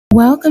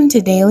Welcome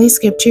to Daily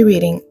Scripture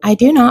Reading. I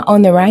do not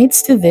own the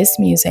rights to this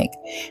music.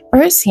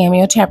 1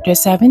 Samuel chapter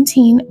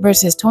 17,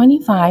 verses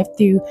 25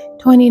 through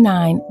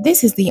 29.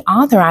 This is the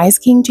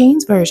Authorized King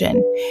James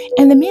Version.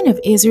 And the men of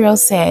Israel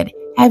said,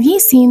 Have ye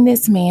seen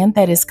this man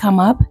that is come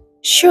up?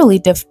 Surely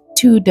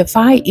to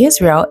defy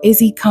Israel is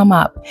he come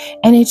up.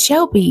 And it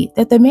shall be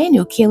that the man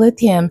who killeth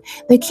him,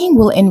 the king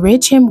will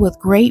enrich him with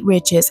great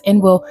riches,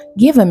 and will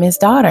give him his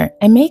daughter,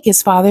 and make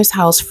his father's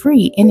house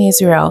free in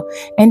Israel.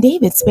 And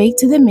David spake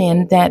to the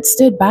men that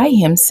stood by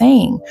him,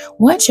 saying,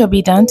 What shall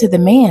be done to the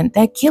man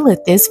that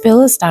killeth this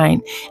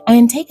Philistine,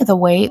 and taketh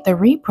away the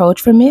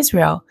reproach from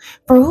Israel?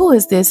 For who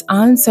is this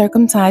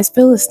uncircumcised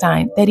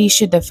Philistine, that he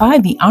should defy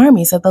the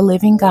armies of the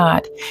living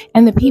God?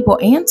 And the people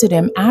answered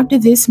him after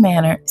this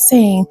manner,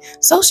 saying,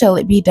 So shall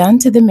it be done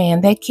to the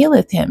man that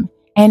killeth him.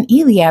 And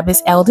Eliab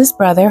his eldest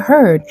brother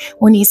heard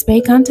when he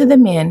spake unto the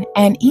men,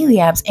 and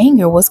Eliab's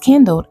anger was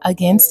kindled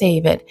against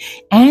David.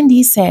 And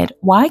he said,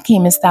 Why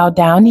camest thou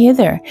down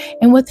hither?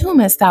 And with whom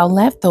hast thou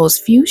left those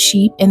few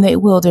sheep in the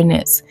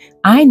wilderness?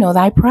 I know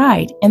thy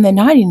pride and the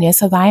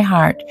naughtiness of thy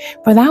heart,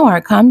 for thou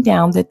art come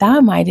down that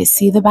thou mightest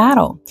see the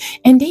battle.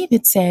 And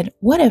David said,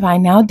 What have I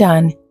now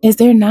done? Is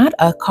there not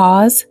a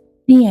cause?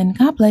 The end.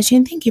 God bless you,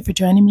 and thank you for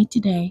joining me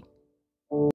today.